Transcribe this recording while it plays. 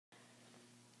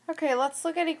Okay, let's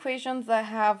look at equations that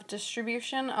have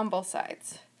distribution on both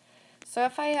sides. So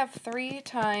if I have 3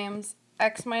 times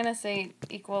x minus 8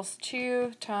 equals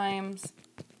 2 times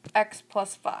x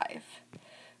plus 5,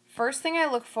 first thing I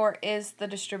look for is the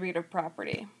distributive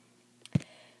property.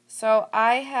 So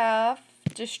I have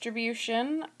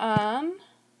distribution on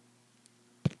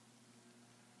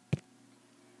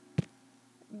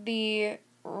the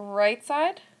right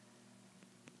side,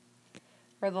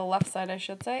 or the left side I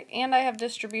should say, and I have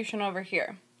distribution over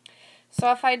here.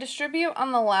 So if I distribute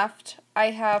on the left,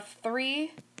 I have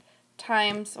 3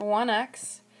 times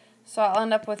 1x, so I'll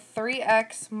end up with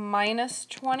 3x minus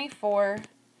 24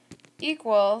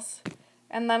 equals,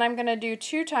 and then I'm going to do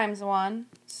 2 times 1,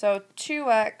 so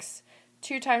 2x,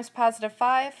 2 times positive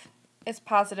 5 is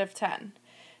positive 10.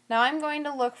 Now I'm going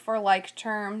to look for like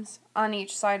terms on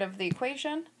each side of the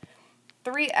equation.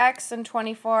 3x and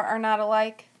 24 are not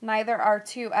alike, neither are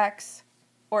 2x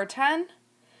or 10.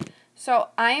 So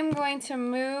I am going to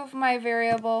move my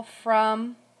variable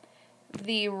from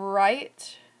the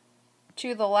right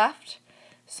to the left.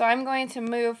 So I'm going to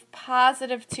move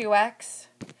positive 2x.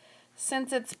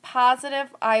 Since it's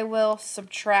positive, I will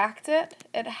subtract it.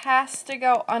 It has to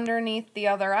go underneath the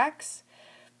other x.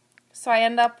 So I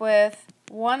end up with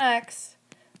 1x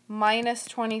minus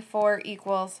 24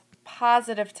 equals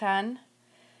positive 10.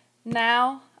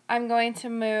 Now I'm going to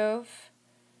move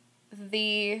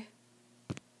the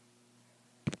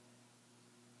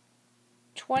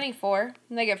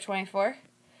negative 24.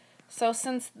 So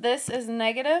since this is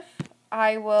negative,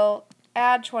 I will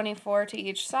add 24 to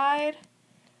each side.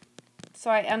 So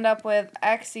I end up with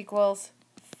x equals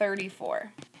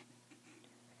 34.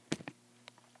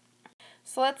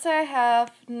 So let's say I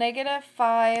have negative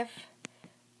 5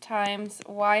 times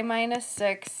y minus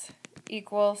 6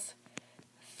 equals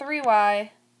 3y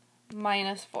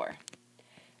minus 4.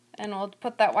 And we'll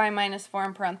put that y minus 4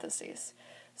 in parentheses.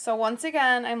 So once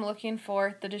again, I'm looking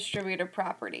for the distributive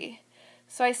property.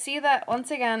 So I see that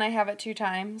once again I have it 2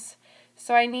 times.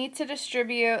 So I need to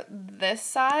distribute this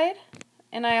side,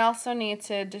 and I also need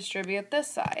to distribute this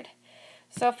side.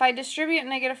 So if I distribute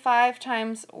negative 5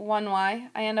 times 1y,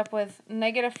 I end up with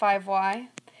negative 5y.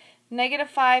 Negative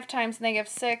 5 times negative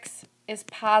 6 is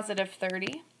positive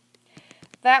 30.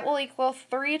 That will equal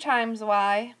 3 times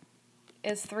y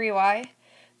is 3y.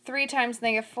 3 times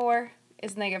negative 4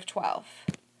 is negative 12.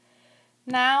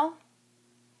 Now,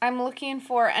 I'm looking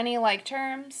for any like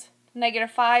terms.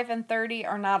 Negative 5 and 30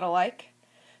 are not alike.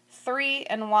 3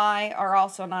 and y are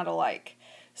also not alike.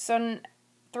 So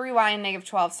 3y and negative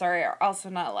 12, are also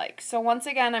not alike. So once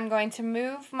again, I'm going to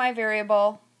move my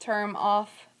variable term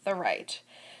off the right.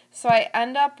 So I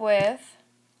end up with,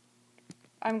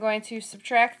 I'm going to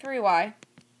subtract 3y.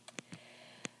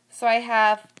 So I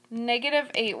have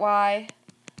negative 8y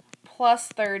plus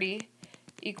 30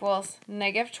 equals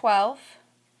negative 12.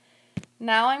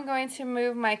 Now I'm going to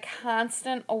move my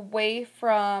constant away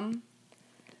from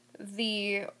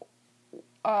the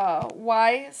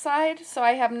y side. So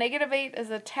I have negative 8 is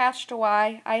attached to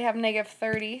y. I have negative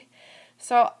 30.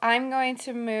 So I'm going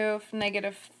to move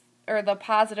the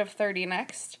positive 30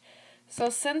 next. So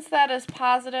since that is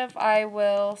positive, I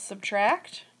will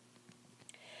subtract.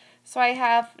 So I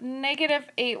have negative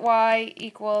 8y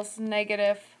equals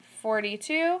negative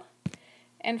 42.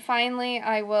 And finally,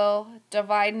 I will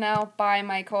divide now by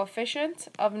my coefficient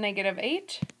of negative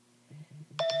 8.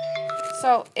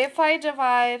 So if I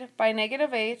divide by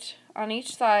negative 8 on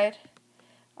each side,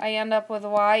 I end up with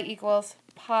y equals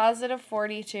positive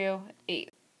 42,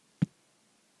 8. Take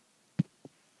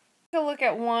a look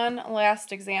at one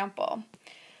last example.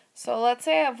 So let's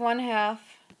say I have 1/2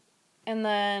 and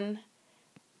then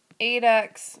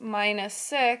 8x minus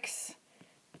 6,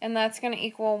 and that's going to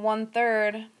equal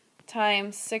 1/3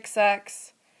 times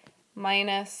 6x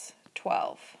minus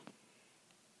 12.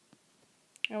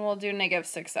 And we'll do negative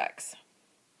 6x.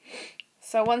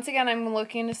 So once again, I'm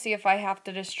looking to see if I have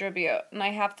to distribute. And I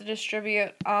have to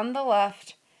distribute on the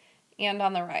left and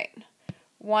on the right.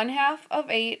 1/2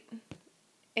 of 8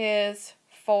 is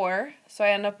 4. So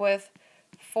I end up with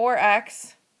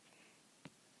 4x.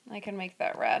 I can make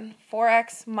that red.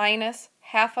 4x minus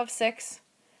half of 6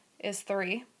 is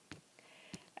 3.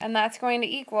 And that's going to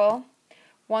equal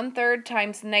 1/3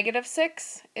 times negative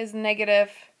 6 is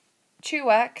negative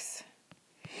 2x.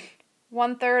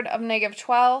 1/3 of negative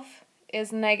 12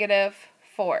 is negative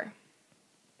 4.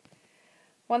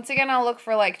 Once again, I'll look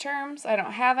for like terms. I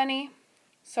don't have any.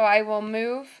 So I will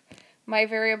move my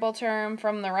variable term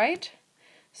from the right.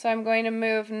 So I'm going to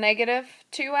move negative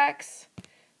 2x.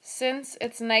 Since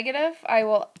it's negative, I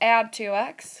will add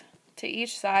 2x to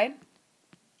each side.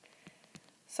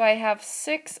 So I have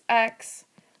 6x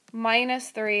minus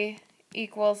 3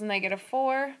 equals negative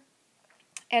 4.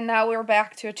 And now we're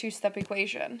back to a two-step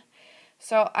equation.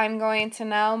 So I'm going to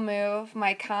now move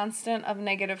my constant of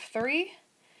negative 3.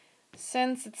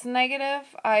 Since it's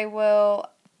negative, I will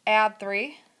add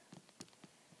 3.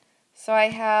 So I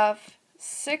have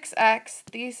 6x,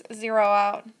 these zero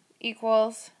out,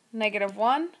 equals negative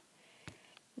 1.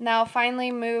 Now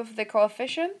finally move the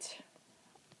coefficient.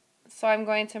 So I'm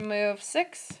going to move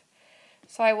 6.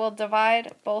 So I will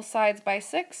divide both sides by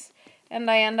 6. And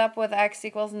I end up with x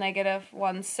equals negative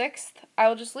 1/6. I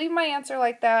will just leave my answer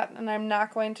like that, and I'm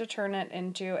not going to turn it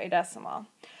into a decimal.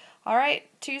 All right,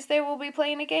 Tuesday we'll be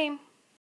playing a game.